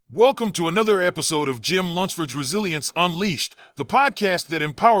Welcome to another episode of Jim Lunsford's Resilience Unleashed, the podcast that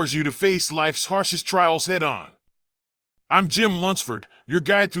empowers you to face life's harshest trials head on. I'm Jim Lunsford, your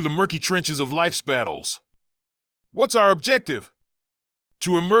guide through the murky trenches of life's battles. What's our objective?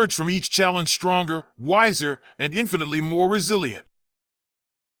 To emerge from each challenge stronger, wiser, and infinitely more resilient.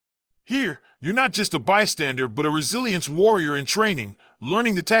 Here, you're not just a bystander, but a resilience warrior in training,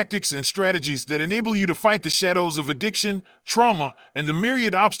 learning the tactics and strategies that enable you to fight the shadows of addiction, trauma, and the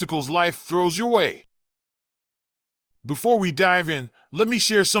myriad obstacles life throws your way. Before we dive in, let me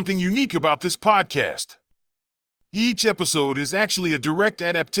share something unique about this podcast. Each episode is actually a direct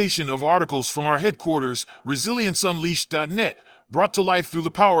adaptation of articles from our headquarters, ResilienceUnleashed.net, brought to life through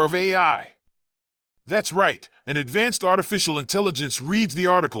the power of AI. That's right, an advanced artificial intelligence reads the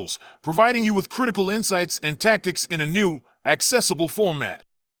articles, providing you with critical insights and tactics in a new, accessible format.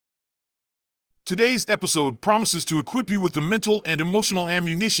 Today's episode promises to equip you with the mental and emotional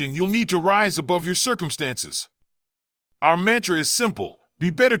ammunition you'll need to rise above your circumstances. Our mantra is simple: be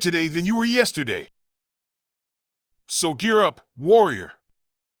better today than you were yesterday. So gear up, warrior.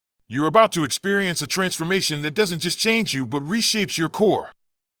 You're about to experience a transformation that doesn't just change you but reshapes your core.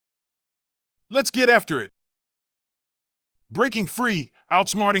 Let's get after it. Breaking free,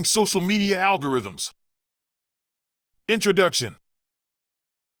 outsmarting social media algorithms. Introduction.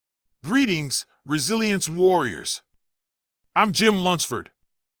 Greetings, resilience warriors. I'm Jim Lunsford.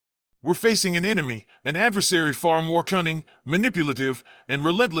 We're facing an enemy, an adversary far more cunning, manipulative, and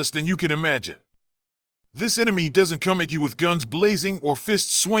relentless than you can imagine. This enemy doesn't come at you with guns blazing or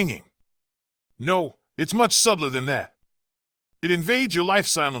fists swinging. No, it's much subtler than that. It invades your life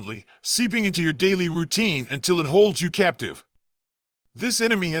silently, seeping into your daily routine until it holds you captive. This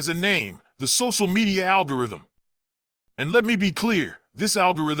enemy has a name: the social media algorithm. And let me be clear, this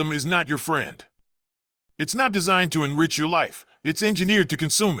algorithm is not your friend. It's not designed to enrich your life, it's engineered to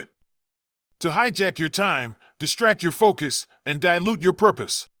consume it. To hijack your time, distract your focus, and dilute your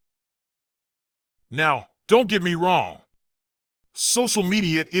purpose. Now, don't get me wrong. Social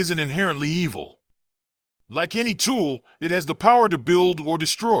media isn't inherently evil. Like any tool, it has the power to build or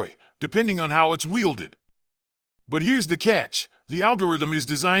destroy, depending on how it's wielded. But here's the catch: the algorithm is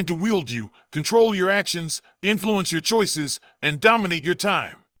designed to wield you, control your actions, influence your choices, and dominate your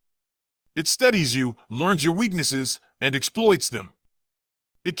time. It studies you, learns your weaknesses, and exploits them.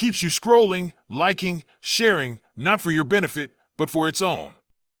 It keeps you scrolling, liking, sharing, not for your benefit, but for its own.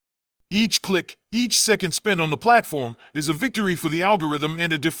 Each click, each second spent on the platform is a victory for the algorithm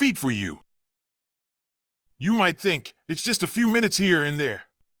and a defeat for you. You might think, it's just a few minutes here and there.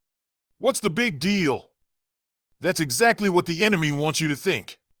 What's the big deal? That's exactly what the enemy wants you to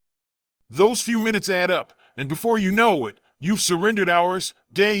think. Those few minutes add up, and before you know it, you've surrendered hours,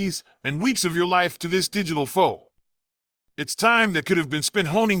 days, and weeks of your life to this digital foe. It's time that could have been spent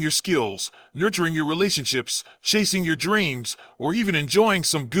honing your skills, nurturing your relationships, chasing your dreams, or even enjoying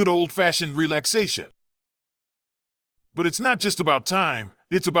some good old-fashioned relaxation. But it's not just about time,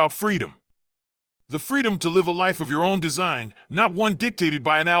 it's about freedom. The freedom to live a life of your own design, not one dictated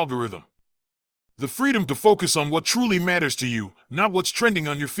by an algorithm. The freedom to focus on what truly matters to you, not what's trending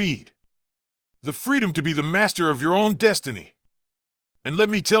on your feed. The freedom to be the master of your own destiny. And let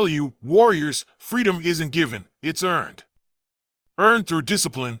me tell you, warriors, freedom isn't given, it's earned. Earned through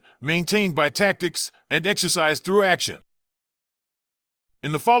discipline, maintained by tactics, and exercised through action.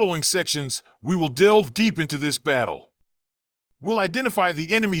 In the following sections, we will delve deep into this battle. We'll identify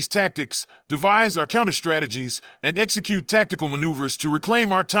the enemy's tactics, devise our counter-strategies, and execute tactical maneuvers to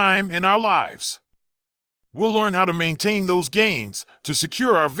reclaim our time and our lives. We'll learn how to maintain those gains, to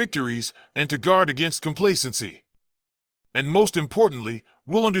secure our victories, and to guard against complacency. And most importantly,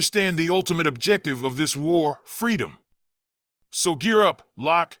 we'll understand the ultimate objective of this war: freedom. So gear up,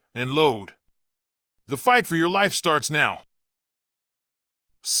 lock, and load. The fight for your life starts now.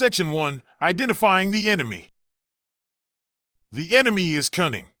 Section 1: Identifying the enemy. The enemy is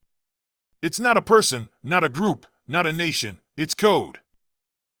cunning. It's not a person, not a group, not a nation, it's code.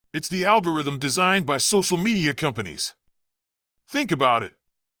 It's the algorithm designed by social media companies. Think about it.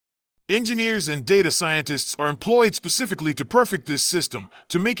 Engineers and data scientists are employed specifically to perfect this system,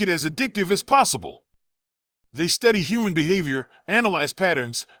 to make it as addictive as possible. They study human behavior, analyze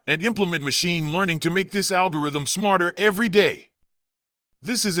patterns, and implement machine learning to make this algorithm smarter every day.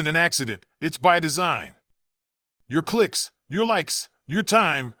 This isn't an accident, it's by design. Your clicks, your likes, your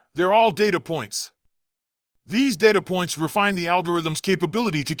time, they're all data points. These data points refine the algorithm's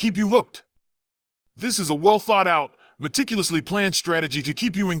capability to keep you hooked. This is a well-thought-out, meticulously planned strategy to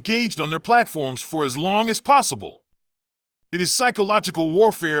keep you engaged on their platforms for as long as possible. It is psychological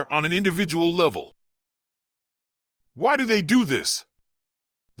warfare on an individual level. Why do they do this?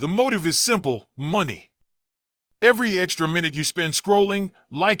 The motive is simple: money. Every extra minute you spend scrolling,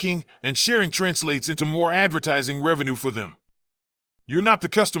 liking, and sharing translates into more advertising revenue for them. You're not the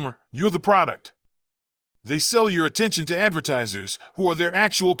customer, you're the product. They sell your attention to advertisers, who are their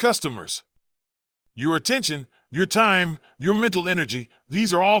actual customers. Your attention, your time, your mental energy,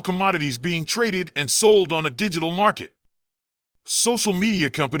 these are all commodities being traded and sold on a digital market. Social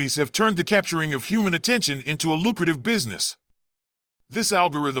media companies have turned the capturing of human attention into a lucrative business. This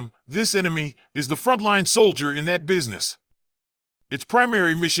algorithm, this enemy, is the frontline soldier in that business. Its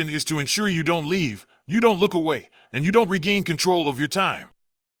primary mission is to ensure you don't leave, you don't look away, and you don't regain control of your time.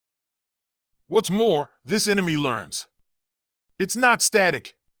 What's more, this enemy learns. It's not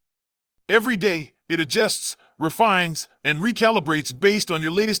static. Every day, it adjusts, refines, and recalibrates based on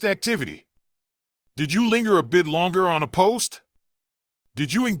your latest activity. Did you linger a bit longer on a post?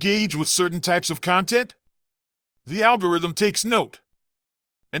 Did you engage with certain types of content? The algorithm takes note.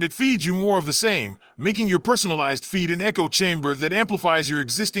 And it feeds you more of the same, making your personalized feed an echo chamber that amplifies your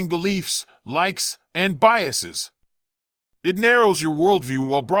existing beliefs, likes, and biases. It narrows your worldview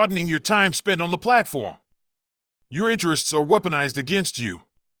while broadening your time spent on the platform. Your interests are weaponized against you.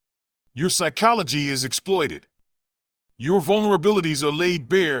 Your psychology is exploited. Your vulnerabilities are laid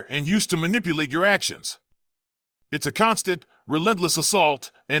bare and used to manipulate your actions. It's a constant, relentless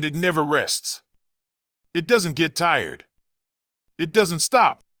assault, and it never rests. It doesn't get tired. It doesn't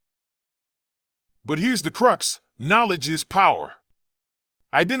stop. But here's the crux: knowledge is power.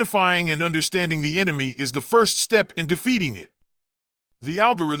 Identifying and understanding the enemy is the first step in defeating it. The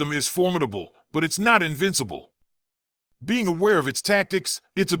algorithm is formidable, but it's not invincible. Being aware of its tactics,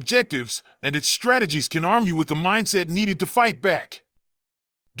 its objectives, and its strategies can arm you with the mindset needed to fight back.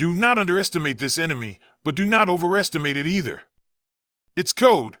 Do not underestimate this enemy, but do not overestimate it either. It's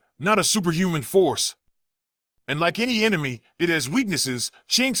code, not a superhuman force. And like any enemy, it has weaknesses,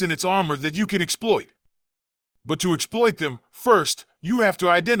 chinks in its armor that you can exploit. But to exploit them, first, you have to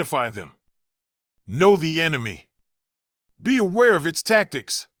identify them. Know the enemy. Be aware of its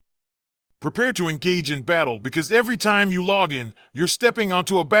tactics. Prepare to engage in battle, because every time you log in, you're stepping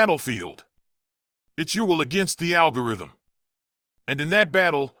onto a battlefield. It's you against the algorithm. And in that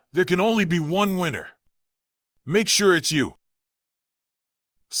battle, there can only be one winner. Make sure it's you.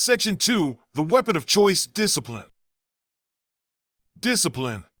 Section 2, the weapon of choice: discipline.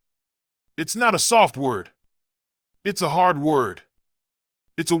 Discipline. It's not a soft word. It's a hard word.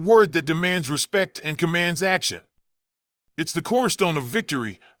 It's a word that demands respect and commands action. It's the cornerstone of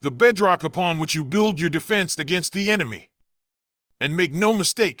victory, the bedrock upon which you build your defense against the enemy. And make no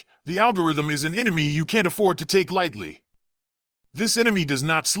mistake, the algorithm is an enemy you can't afford to take lightly. This enemy does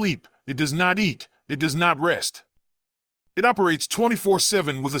not sleep, it does not eat, it does not rest. It operates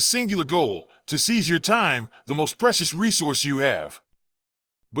 24/7 with a singular goal: to seize your time, the most precious resource you have.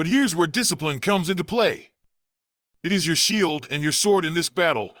 But here's where discipline comes into play. It is your shield and your sword in this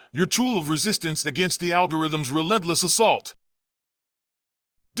battle, your tool of resistance against the algorithm's relentless assault.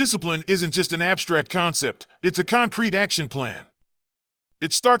 Discipline isn't just an abstract concept, it's a concrete action plan.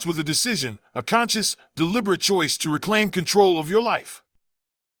 It starts with a decision, a conscious, deliberate choice to reclaim control of your life.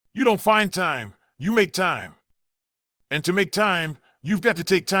 You don't find time, you make time. And to make time, you've got to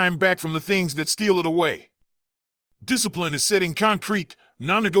take time back from the things that steal it away. Discipline is setting concrete,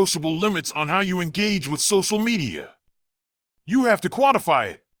 non-negotiable limits on how you engage with social media. You have to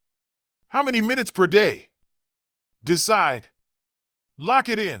quantify it. How many minutes per day? Decide. Lock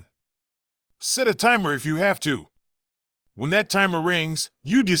it in. Set a timer if you have to. When that timer rings,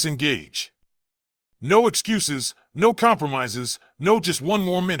 you disengage. No excuses, no compromises, no just one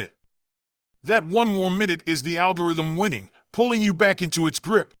more minute. That one more minute is the algorithm winning, pulling you back into its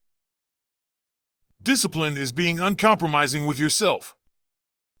grip. Discipline is being uncompromising with yourself.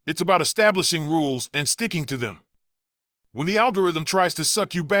 It's about establishing rules and sticking to them. When the algorithm tries to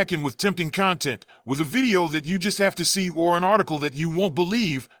suck you back in with tempting content, with a video that you just have to see or an article that you won't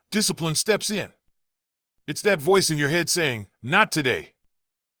believe, discipline steps in. It's that voice in your head saying, "Not today."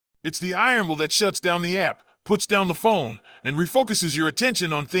 It's the iron will that shuts down the app, puts down the phone, and refocuses your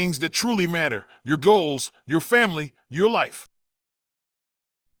attention on things that truly matter: your goals, your family, your life.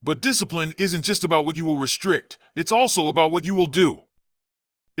 But discipline isn't just about what you will restrict, it's also about what you will do.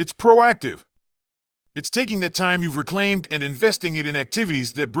 It's proactive. It's taking that time you've reclaimed and investing it in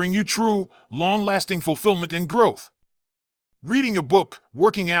activities that bring you true, long-lasting fulfillment and growth. Reading a book,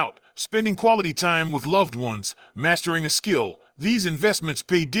 working out, spending quality time with loved ones, mastering a skill, these investments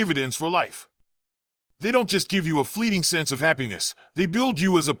pay dividends for life. They don't just give you a fleeting sense of happiness, they build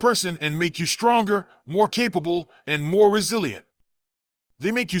you as a person and make you stronger, more capable, and more resilient.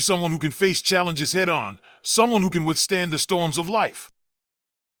 They make you someone who can face challenges head-on, someone who can withstand the storms of life.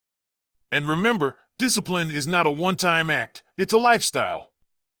 And remember, discipline is not a one-time act, it's a lifestyle.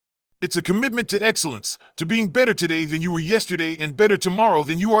 It's a commitment to excellence, to being better today than you were yesterday and better tomorrow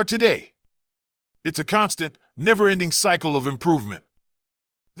than you are today. It's a constant, never-ending cycle of improvement.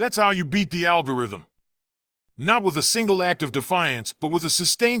 That's how you beat the algorithm. Not with a single act of defiance, but with a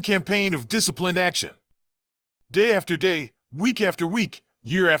sustained campaign of disciplined action. Day after day, week after week,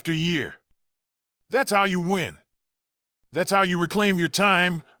 year after year. That's how you win. That's how you reclaim your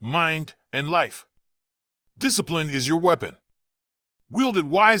time, mind, and life. Discipline is your weapon. Wield it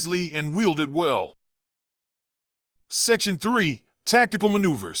wisely and wield it well. Section 3. Tactical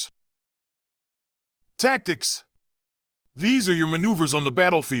Maneuvers. Tactics. These are your maneuvers on the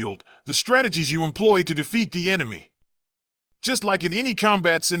battlefield, the strategies you employ to defeat the enemy. Just like in any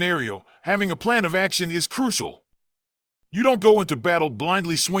combat scenario, having a plan of action is crucial. You don't go into battle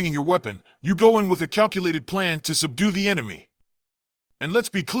blindly swinging your weapon, you go in with a calculated plan to subdue the enemy. And let's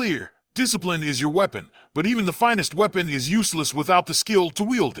be clear, discipline is your weapon, but even the finest weapon is useless without the skill to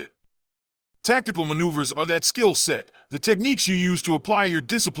wield it. Tactical maneuvers are that skill set, the techniques you use to apply your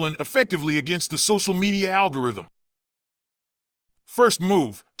discipline effectively against the social media algorithm. First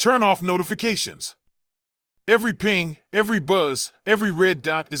move, turn off notifications. Every ping, every buzz, every red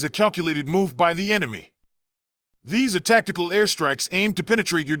dot is a calculated move by the enemy. These are tactical airstrikes aimed to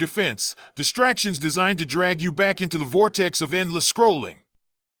penetrate your defense, distractions designed to drag you back into the vortex of endless scrolling.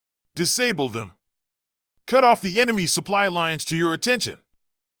 Disable them. Cut off the enemy's supply lines to your attention.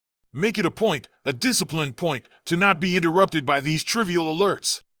 Make it a point, a disciplined point, to not be interrupted by these trivial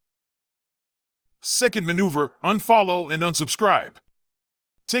alerts. Second maneuver, unfollow and unsubscribe.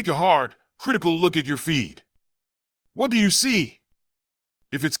 Take a hard, critical look at your feed. What do you see?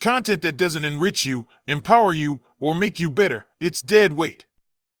 If it's content that doesn't enrich you, empower you, or make you better, it's dead weight.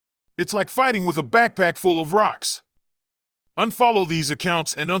 It's like fighting with a backpack full of rocks. Unfollow these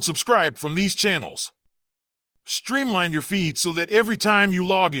accounts and unsubscribe from these channels. Streamline your feed so that every time you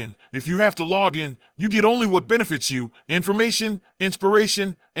log in, if you have to log in, you get only what benefits you: information,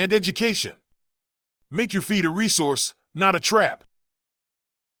 inspiration, and education. Make your feed a resource, not a trap.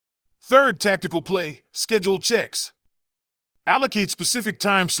 Third tactical play, schedule checks. Allocate specific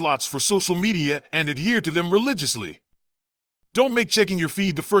time slots for social media and adhere to them religiously. Don't make checking your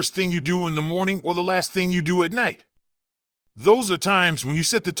feed the first thing you do in the morning or the last thing you do at night. Those are times when you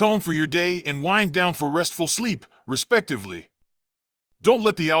set the tone for your day and wind down for restful sleep, respectively. Don't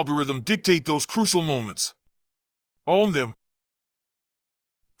let the algorithm dictate those crucial moments. Own them.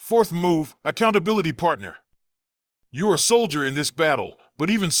 Fourth move, accountability partner. You're a soldier in this battle, but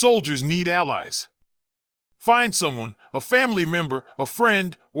even soldiers need allies. Find someone, a family member, a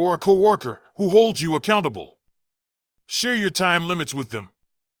friend, or a coworker who holds you accountable. Share your time limits with them.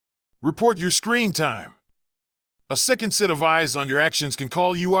 Report your screen time. A second set of eyes on your actions can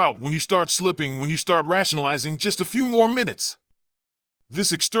call you out when you start slipping, when you start rationalizing just a few more minutes.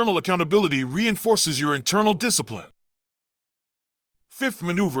 This external accountability reinforces your internal discipline. Fifth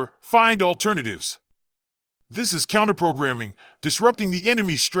maneuver, find alternatives. This is counterprogramming, disrupting the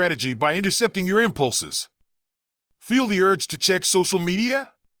enemy's strategy by intercepting your impulses. Feel the urge to check social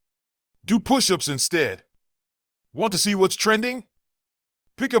media? Do push-ups instead. Want to see what's trending?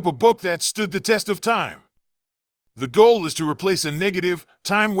 Pick up a book that stood the test of time. The goal is to replace a negative,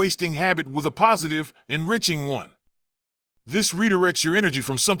 time-wasting habit with a positive, enriching one. This redirects your energy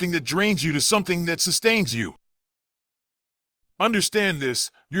from something that drains you to something that sustains you. Understand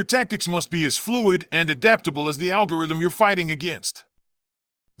this, your tactics must be as fluid and adaptable as the algorithm you're fighting against.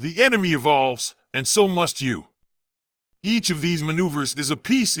 The enemy evolves, and so must you. Each of these maneuvers is a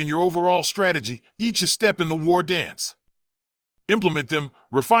piece in your overall strategy, each a step in the war dance. Implement them,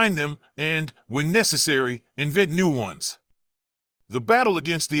 refine them, and, when necessary, invent new ones. The battle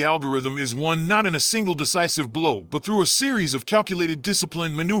against the algorithm is won not in a single decisive blow, but through a series of calculated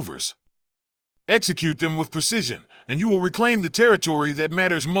disciplined maneuvers. Execute them with precision, and you will reclaim the territory that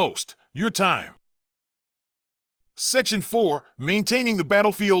matters most, your time. Section 4. Maintaining the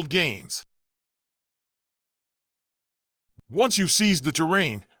battlefield gains. Once you've seized the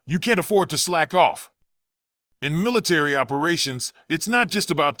terrain, you can't afford to slack off. In military operations, it's not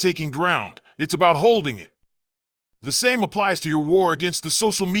just about taking ground, it's about holding it. The same applies to your war against the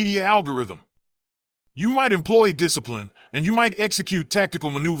social media algorithm. You might employ discipline, and you might execute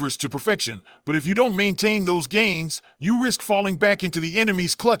tactical maneuvers to perfection, but if you don't maintain those gains, you risk falling back into the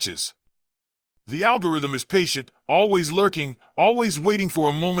enemy's clutches. The algorithm is patient, always lurking, always waiting for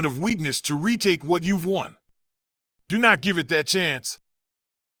a moment of weakness to retake what you've won. Do not give it that chance.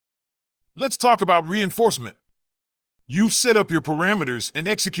 Let's talk about reinforcement. You've set up your parameters and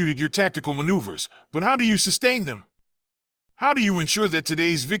executed your tactical maneuvers, but how do you sustain them? How do you ensure that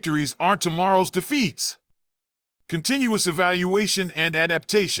today's victories aren't tomorrow's defeats? Continuous evaluation and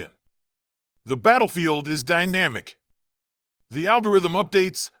adaptation. The battlefield is dynamic. The algorithm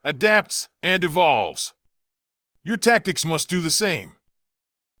updates, adapts, and evolves. Your tactics must do the same.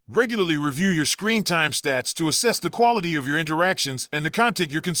 Regularly review your screen time stats to assess the quality of your interactions and the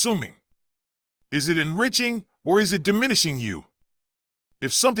content you're consuming. Is it enriching or is it diminishing you?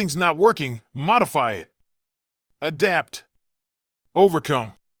 If something's not working, modify it. Adapt.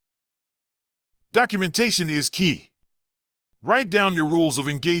 Overcome. Documentation is key. Write down your rules of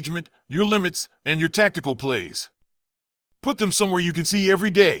engagement, your limits, and your tactical plays. Put them somewhere you can see every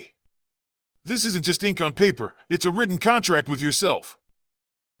day. This isn't just ink on paper, it's a written contract with yourself.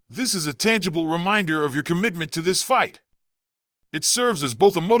 This is a tangible reminder of your commitment to this fight. It serves as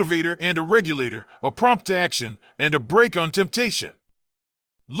both a motivator and a regulator, a prompt to action, and a brake on temptation.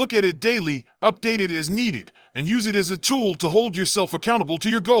 Look at it daily, update it as needed, and use it as a tool to hold yourself accountable to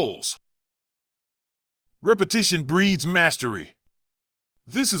your goals. Repetition breeds mastery.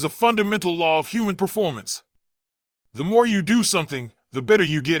 This is a fundamental law of human performance. The more you do something, the better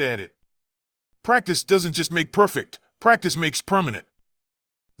you get at it. Practice doesn't just make perfect, practice makes permanent.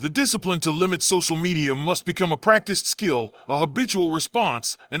 The discipline to limit social media must become a practiced skill, a habitual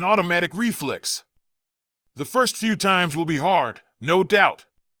response, an automatic reflex. The first few times will be hard, no doubt.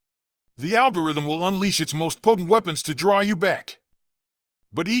 The algorithm will unleash its most potent weapons to draw you back.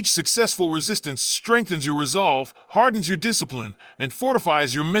 But each successful resistance strengthens your resolve, hardens your discipline, and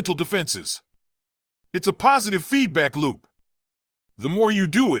fortifies your mental defenses. It's a positive feedback loop. The more you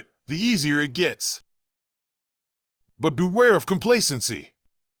do it, the easier it gets. But beware of complacency.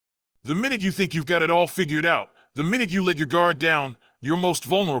 The minute you think you've got it all figured out, the minute you let your guard down, you're most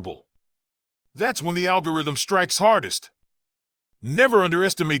vulnerable. That's when the algorithm strikes hardest. Never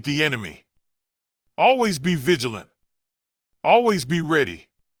underestimate the enemy. Always be vigilant. Always be ready.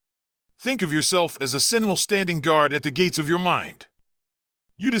 Think of yourself as a sentinel standing guard at the gates of your mind.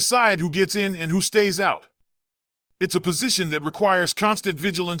 You decide who gets in and who stays out. It's a position that requires constant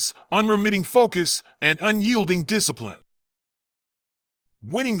vigilance, unremitting focus, and unyielding discipline.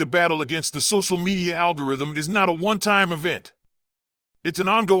 Winning the battle against the social media algorithm is not a one-time event. It's an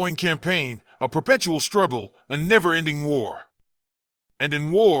ongoing campaign, a perpetual struggle, a never-ending war. And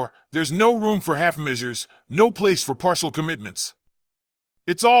in war, there's no room for half measures, no place for partial commitments.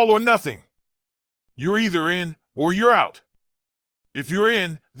 It's all or nothing. You're either in or you're out. If you're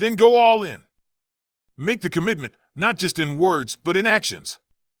in, then go all in. Make the commitment, not just in words, but in actions.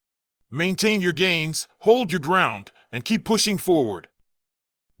 Maintain your gains, hold your ground, and keep pushing forward.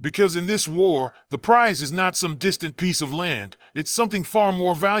 Because in this war, the prize is not some distant piece of land, it's something far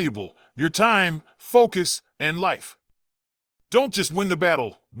more valuable, your time, focus, and life. Don't just win the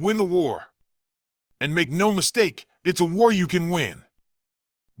battle, win the war. And make no mistake, it's a war you can win.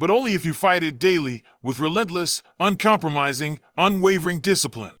 But only if you fight it daily, with relentless, uncompromising, unwavering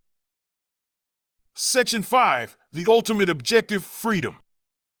discipline. Section 5, the ultimate objective, freedom.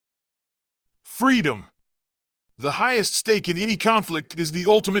 Freedom. The highest stake in any conflict is the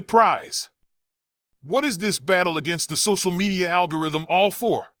ultimate prize. What is this battle against the social media algorithm all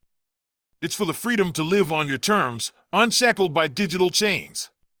for? It's for the freedom to live on your terms, unshackled by digital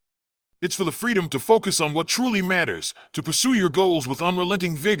chains. It's for the freedom to focus on what truly matters, to pursue your goals with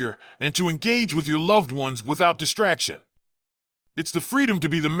unrelenting vigor, and to engage with your loved ones without distraction. It's the freedom to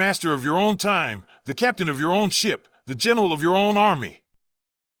be the master of your own time, the captain of your own ship, the general of your own army.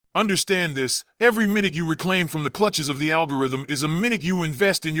 Understand this, every minute you reclaim from the clutches of the algorithm is a minute you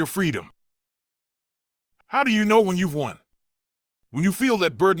invest in your freedom. How do you know when you've won? When you feel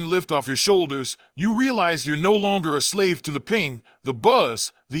that burden lift off your shoulders, you realize you're no longer a slave to the ping, the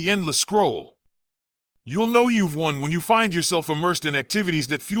buzz, the endless scroll. You'll know you've won when you find yourself immersed in activities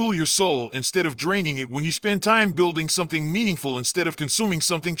that fuel your soul instead of draining it, when you spend time building something meaningful instead of consuming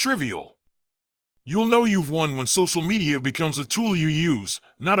something trivial. You'll know you've won when social media becomes a tool you use,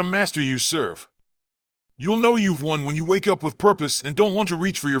 not a master you serve. You'll know you've won when you wake up with purpose and don't want to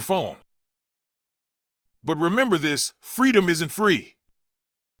reach for your phone. But remember this, freedom isn't free.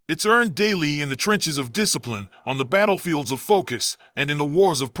 It's earned daily in the trenches of discipline, on the battlefields of focus, and in the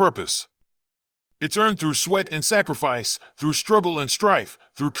wars of purpose. It's earned through sweat and sacrifice, through struggle and strife,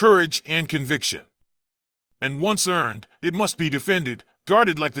 through courage and conviction. And once earned, it must be defended,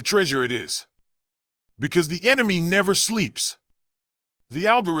 guarded like the treasure it is. Because the enemy never sleeps. The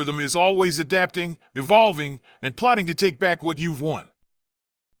algorithm is always adapting, evolving, and plotting to take back what you've won.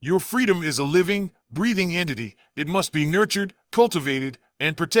 Your freedom is a living, breathing entity. It must be nurtured, cultivated,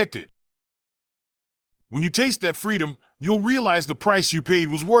 and protected. When you taste that freedom, you'll realize the price you paid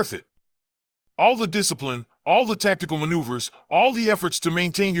was worth it. All the discipline, all the tactical maneuvers, all the efforts to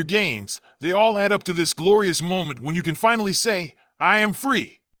maintain your gains, they all add up to this glorious moment when you can finally say, I am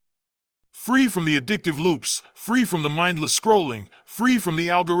free. Free from the addictive loops, free from the mindless scrolling, free from the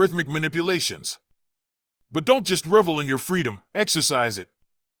algorithmic manipulations. But don't just revel in your freedom, exercise it.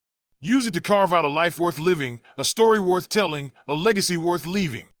 Use it to carve out a life worth living, a story worth telling, a legacy worth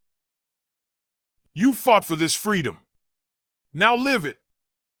leaving. You fought for this freedom. Now live it.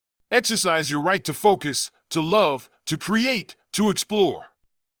 Exercise your right to focus, to love, to create, to explore.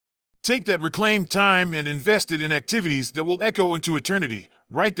 Take that reclaimed time and invest it in activities that will echo into eternity.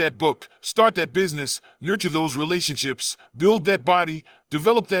 Write that book, start that business, nurture those relationships, build that body,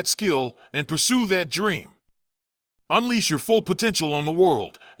 develop that skill, and pursue that dream. Unleash your full potential on the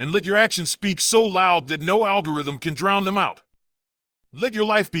world, and let your actions speak so loud that no algorithm can drown them out. Let your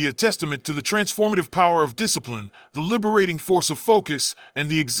life be a testament to the transformative power of discipline, the liberating force of focus, and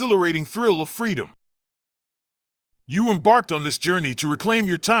the exhilarating thrill of freedom. You embarked on this journey to reclaim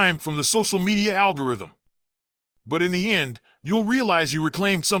your time from the social media algorithm. But in the end, you'll realize you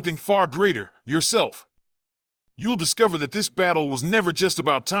reclaimed something far greater, yourself. You'll discover that this battle was never just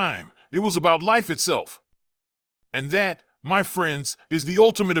about time, it was about life itself. And that, my friends, is the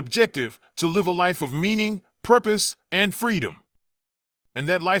ultimate objective, to live a life of meaning, purpose, and freedom. And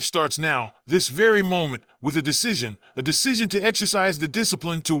that life starts now, this very moment, with a decision to exercise the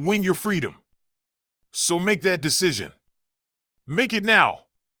discipline to win your freedom. So make that decision. Make it now.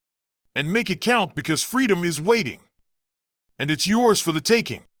 And make it count, because freedom is waiting. And it's yours for the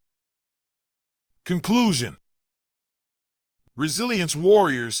taking. Conclusion. Resilience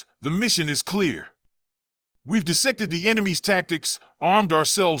warriors, the mission is clear. We've dissected the enemy's tactics, armed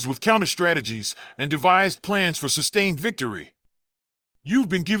ourselves with counter-strategies, and devised plans for sustained victory. You've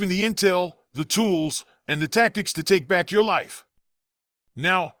been given the intel, the tools, and the tactics to take back your life.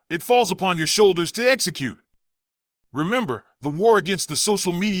 Now, it falls upon your shoulders to execute. Remember, the war against the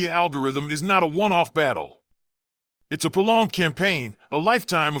social media algorithm is not a one-off battle. It's a prolonged campaign, a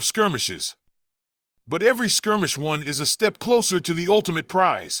lifetime of skirmishes. But every skirmish won is a step closer to the ultimate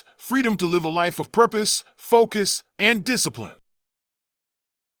prize, freedom to live a life of purpose, focus, and discipline.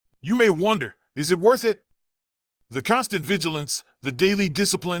 You may wonder, is it worth it? The constant vigilance, the daily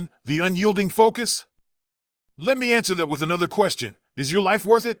discipline, the unyielding focus? Let me answer that with another question. Is your life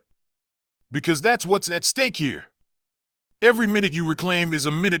worth it? Because that's what's at stake here. Every minute you reclaim is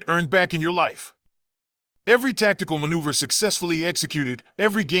a minute earned back in your life. Every tactical maneuver successfully executed,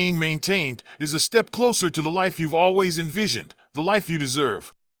 every gain maintained, is a step closer to the life you've always envisioned, the life you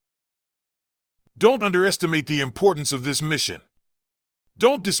deserve. Don't underestimate the importance of this mission.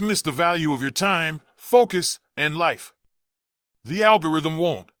 Don't dismiss the value of your time, focus, and life. The algorithm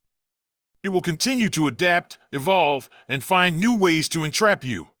won't. It will continue to adapt, evolve, and find new ways to entrap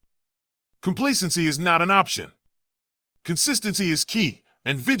you. Complacency is not an option. Consistency is key,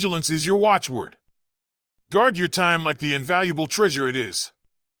 and vigilance is your watchword. Guard your time like the invaluable treasure it is.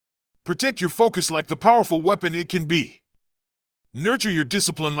 Protect your focus like the powerful weapon it can be. Nurture your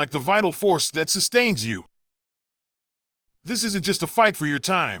discipline like the vital force that sustains you. This isn't just a fight for your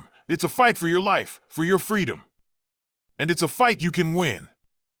time, it's a fight for your life, for your freedom. And it's a fight you can win.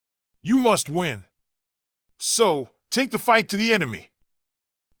 You must win. So, take the fight to the enemy.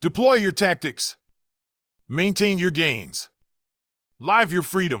 Deploy your tactics. Maintain your gains. Live your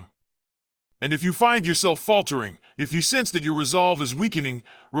freedom. And if you find yourself faltering, if you sense that your resolve is weakening,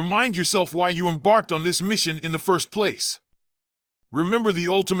 remind yourself why you embarked on this mission in the first place. Remember the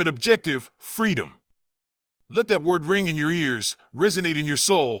ultimate objective, freedom. Let that word ring in your ears, resonate in your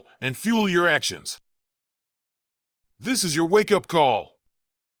soul, and fuel your actions. This is your wake-up call.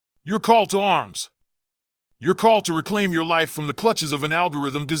 Your call to arms. Your call to reclaim your life from the clutches of an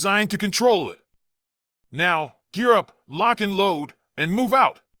algorithm designed to control it. Now, gear up, lock and load, and move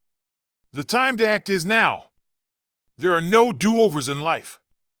out. The time to act is now. There are no do-overs in life.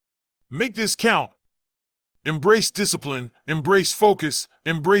 Make this count. Embrace discipline, embrace focus,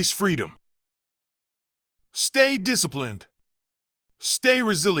 embrace freedom. Stay disciplined. Stay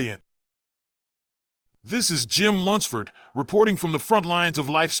resilient. This is Jim Lunsford, reporting from the front lines of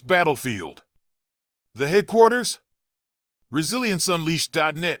life's battlefield. The headquarters?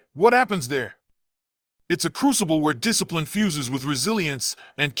 ResilienceUnleashed.net. What happens there? It's a crucible where discipline fuses with resilience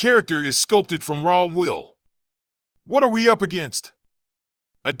and character is sculpted from raw will. What are we up against?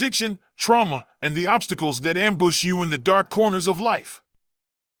 Addiction, trauma, and the obstacles that ambush you in the dark corners of life.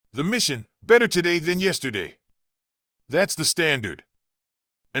 The mission, better today than yesterday. That's the standard.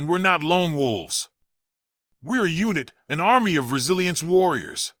 And we're not lone wolves. We're a unit, an army of resilience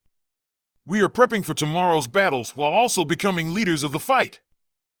warriors. We are prepping for tomorrow's battles while also becoming leaders of the fight.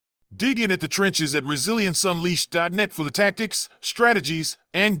 Dig in at the trenches at resilienceunleashed.net for the tactics, strategies,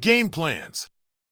 and game plans.